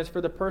concern is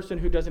for the person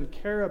who doesn't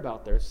care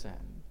about their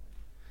sin.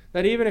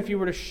 That even if you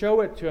were to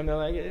show it to them, they're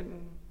like,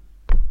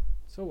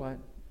 so what? I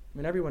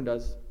mean, everyone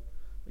does,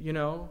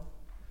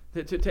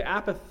 To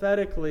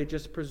apathetically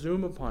just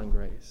presume upon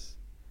grace.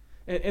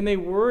 And they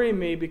worry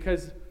me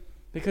because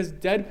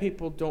dead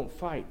people don't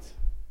fight.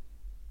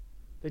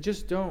 They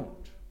just don't.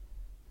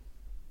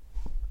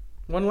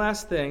 One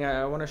last thing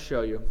I want to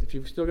show you. If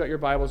you've still got your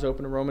Bibles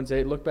open to Romans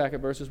 8, look back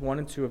at verses 1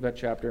 and 2 of that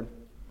chapter.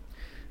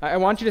 I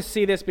want you to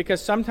see this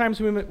because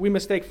sometimes we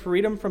mistake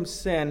freedom from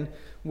sin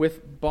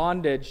with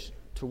bondage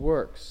to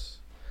works.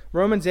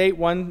 Romans 8,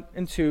 1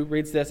 and 2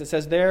 reads this. It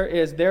says, there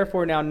is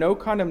therefore now no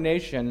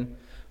condemnation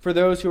for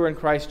those who are in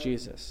Christ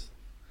Jesus.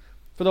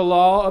 For the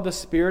law of the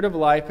Spirit of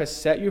life has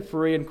set you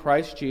free in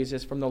Christ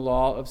Jesus from the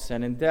law of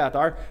sin and death.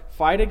 Our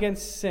fight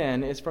against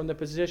sin is from the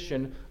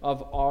position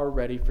of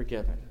already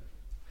forgiven.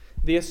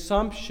 The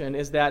assumption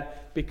is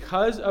that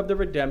because of the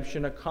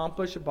redemption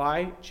accomplished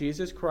by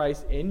Jesus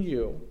Christ in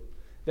you,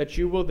 that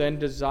you will then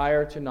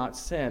desire to not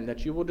sin,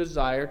 that you will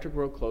desire to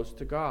grow close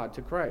to God,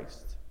 to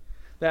Christ.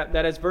 That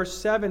as verse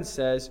 7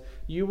 says,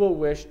 you will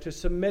wish to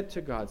submit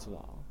to God's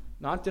law,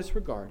 not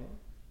disregard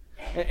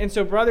it. And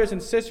so, brothers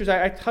and sisters,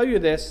 I tell you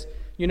this,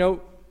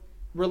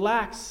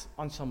 relax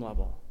on some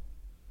level.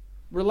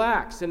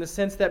 Relax in the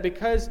sense that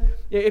because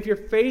if your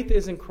faith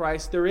is in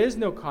Christ, there is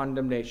no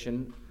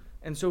condemnation.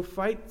 And so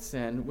fight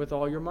sin with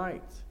all your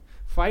might.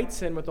 Fight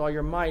sin with all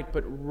your might,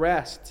 but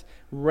rest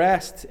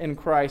in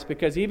Christ.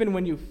 Because even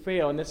when you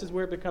fail, and this is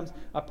where it becomes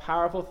a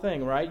powerful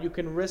thing, right? You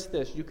can risk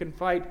this. You can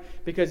fight.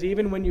 Because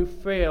even when you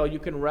fail, you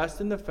can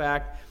rest in the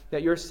fact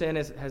that your sin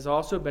has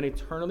also been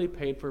eternally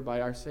paid for by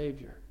our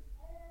Savior.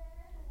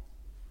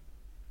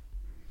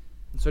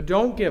 So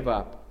don't give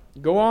up.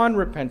 Go on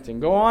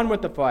repenting. Go on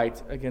with the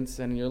fight against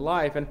sin in your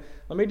life. And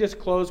let me just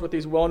close with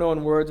these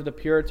well-known words of the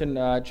Puritan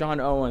John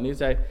Owen.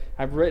 These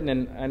I've written,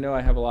 and I know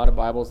I have a lot of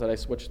Bibles that I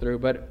switch through,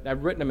 but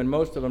I've written them in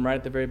most of them right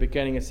at the very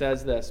beginning. It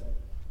says this: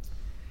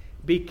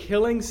 be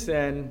killing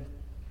sin,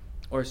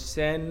 or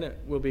sin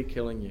will be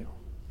killing you.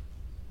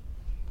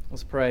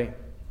 Let's pray.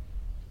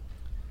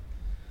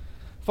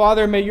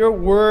 Father, may your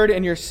word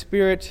and your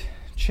Spirit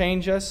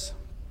change us.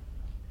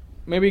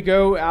 May we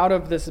go out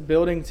of this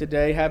building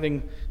today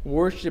having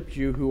worshipped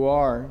you who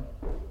are.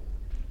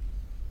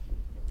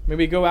 May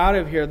we go out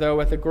of here, though,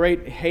 with a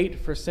great hate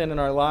for sin in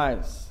our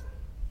lives.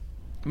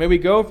 May we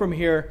go from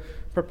here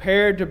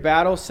prepared to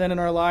battle sin in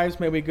our lives.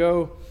 May we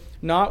go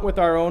not with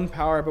our own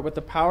power, but with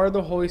the power of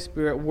the Holy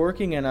Spirit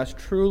working in us,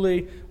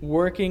 truly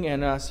working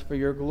in us for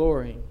your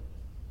glory.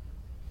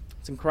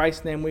 It's in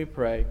Christ's name we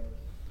pray.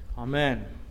 Amen.